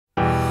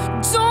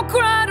Don't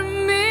cry to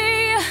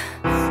me.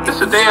 It's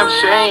a damn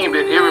shame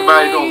that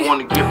everybody don't want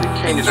to give the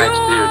Canaanites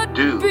their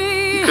due,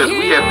 because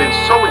we have been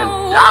so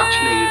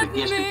indoctrinated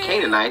against the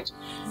Canaanites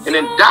and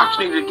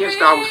indoctrinated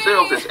against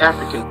ourselves as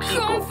African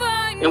people.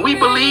 And we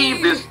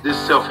believe this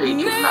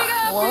self-hatred lie.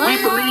 We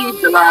believe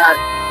the lie.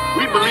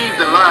 We believe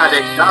the lie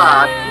that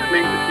God,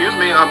 excuse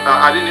me,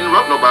 I didn't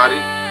interrupt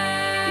nobody.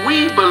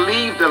 We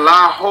believe the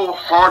lie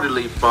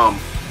wholeheartedly, from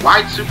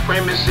white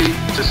supremacy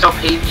to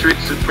self-hatred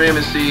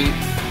supremacy,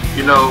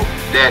 you know,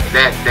 that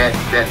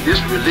this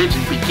religion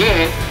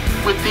began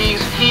with these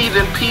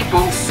heathen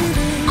people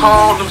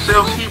called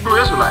themselves Hebrew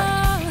Israelites.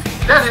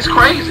 That is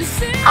crazy.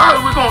 How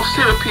are we going to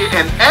sit up here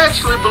and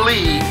actually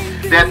believe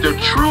that the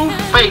true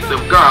faith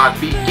of God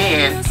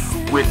began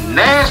with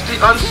nasty,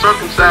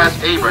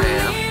 uncircumcised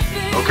Abraham,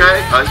 okay,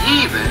 a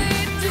heathen,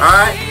 all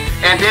right,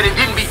 and that it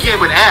didn't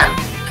begin with Adam?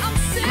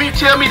 You mean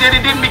tell me that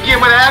it didn't begin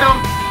with Adam?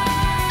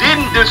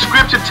 Didn't the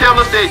scripture tell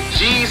us that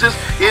Jesus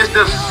is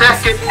the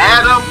second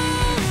Adam?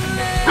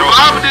 The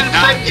Bible didn't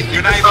say it. You're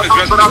not even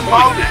addressing the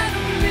point.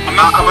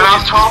 But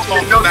I'm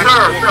talking. No,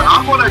 sir,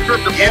 I'm going to address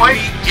the point.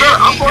 Sir,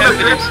 I'm going to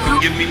address you.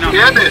 Give me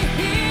numbers.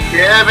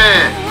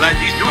 Kevin, Like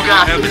you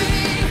got this.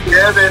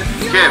 Kevin,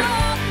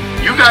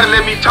 you got to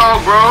let me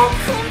talk, bro.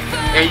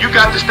 And you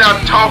got to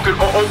stop talking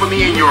over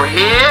me in your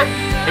head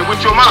and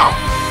with your mouth.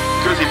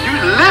 Because if you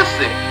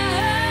listen,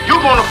 you're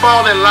going to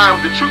fall in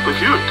line with the truth, because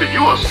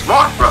you're a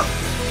smart brother.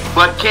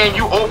 But can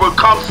you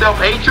overcome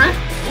self-hatred?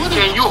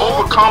 Can you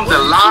overcome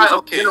the lie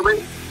of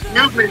generation?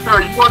 Excuse me,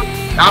 sir.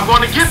 I'm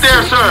going to get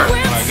there, sir.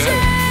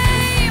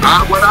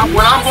 What I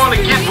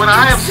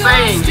am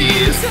saying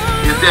is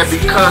that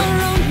because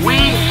we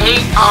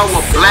hate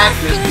our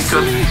blackness,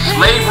 because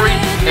slavery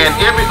and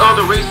every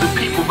other race of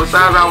people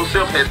besides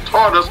ourselves has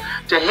taught us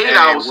to hate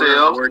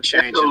ourselves. We're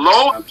changing the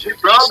Lord,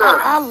 brother.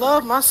 I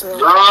love myself.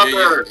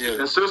 Brother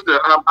and sister,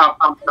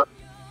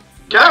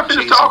 can I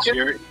finish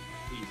talking?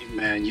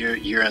 Man,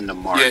 you're in the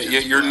margins. Yeah,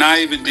 you're not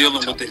even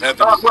dealing with the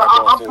evidence.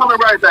 I'm coming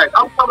right back.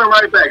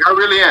 I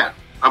really am.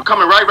 I'm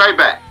coming right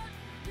back.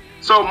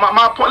 So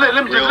my point.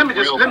 Let me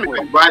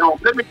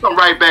come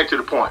right back to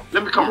the point.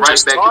 Let me come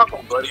right back to the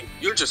point. Buddy.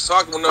 You're just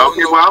talking.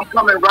 Okay, well, I'm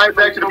coming right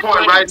back to the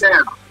point right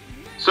now,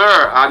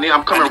 sir.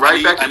 I'm coming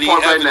right back to the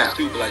point right now.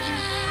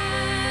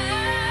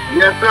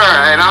 Yes, sir.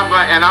 And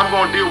I'm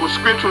going to deal with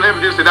scriptural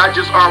evidence that I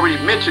just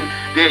already mentioned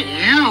that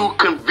you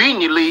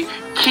conveniently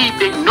keep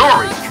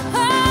ignoring.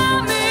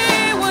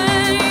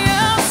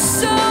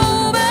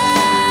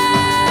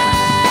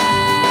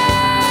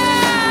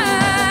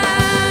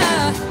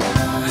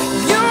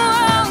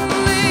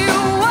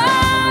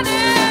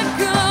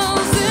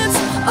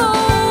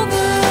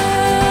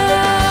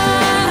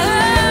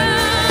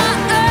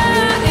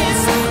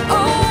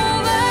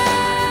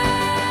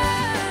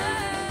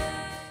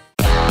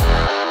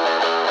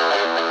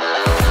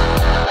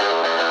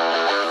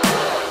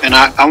 And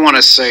I want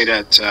to say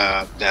that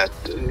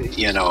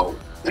you know,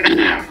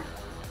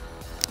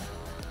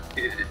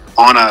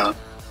 on a,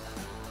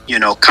 you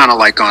know, kind of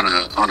like on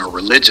a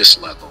religious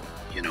level,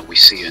 you know, we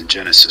see in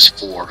Genesis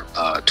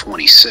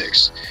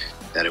 4:26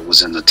 that it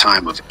was in the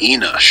time of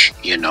Enosh,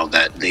 you know,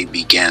 that they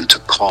began to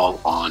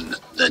call on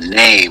the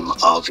name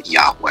of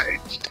Yahweh.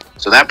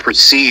 So that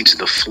precedes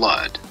the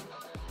flood.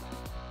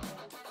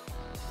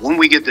 When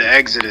we get to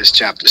Exodus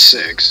chapter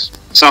 6,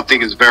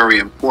 something is very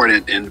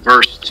important. In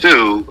verse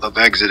 2 of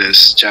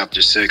Exodus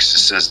chapter 6, it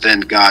says, "Then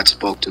God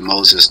spoke to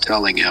Moses,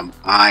 telling him,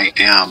 I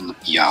am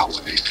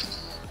Yahweh.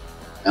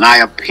 And I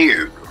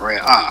appeared,"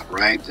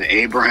 right, to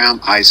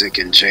Abraham, Isaac,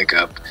 and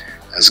Jacob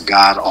as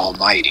God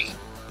Almighty,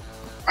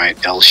 right,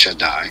 El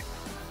Shaddai.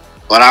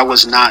 "But I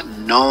was not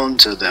known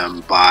to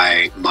them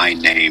by my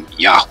name,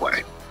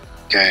 Yahweh."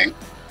 Okay?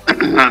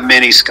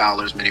 Many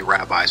scholars, many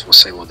rabbis will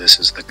say, well, this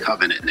is the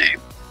covenant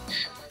name.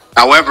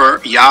 However,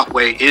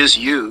 Yahweh is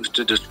used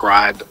to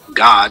describe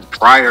God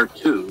prior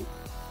to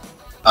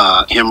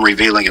him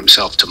revealing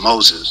himself to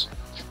Moses.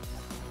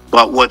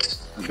 But what's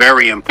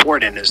very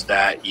important is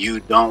that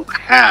you don't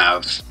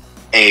have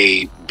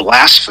a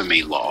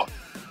blasphemy law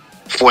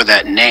for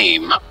that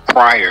name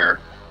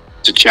prior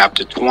to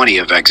chapter 20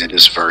 of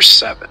Exodus, verse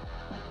 7.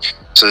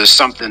 So there's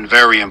something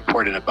very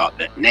important about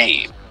that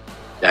name,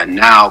 that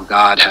now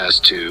God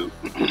has to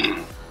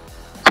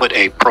put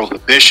a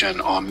prohibition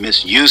on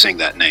misusing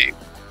that name.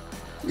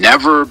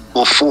 Never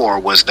before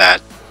was that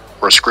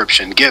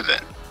prescription given.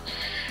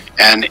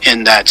 And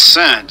in that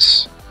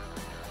sense,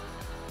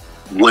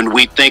 when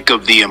we think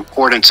of the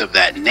importance of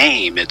that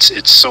name,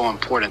 it's so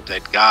important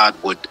that God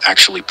would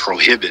actually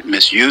prohibit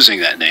misusing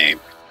that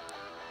name.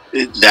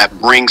 That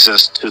brings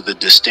us to the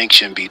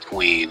distinction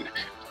between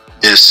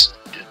this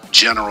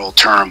general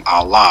term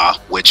Allah,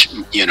 which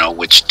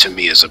to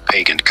me is a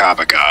pagan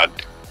Kaaba god,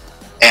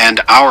 and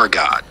our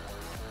God.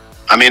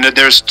 I mean,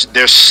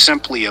 there's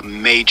simply a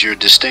major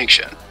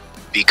distinction,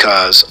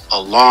 because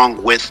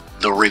along with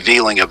the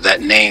revealing of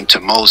that name to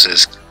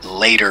Moses,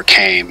 later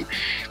came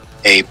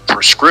a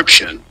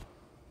prescription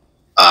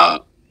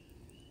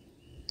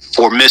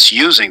for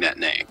misusing that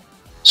name.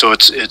 So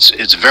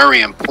it's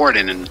very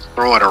important, and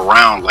throw it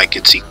around like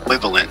it's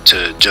equivalent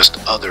to just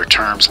other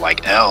terms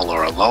like El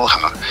or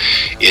Aloha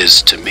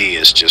is, to me,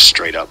 is just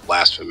straight up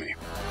blasphemy.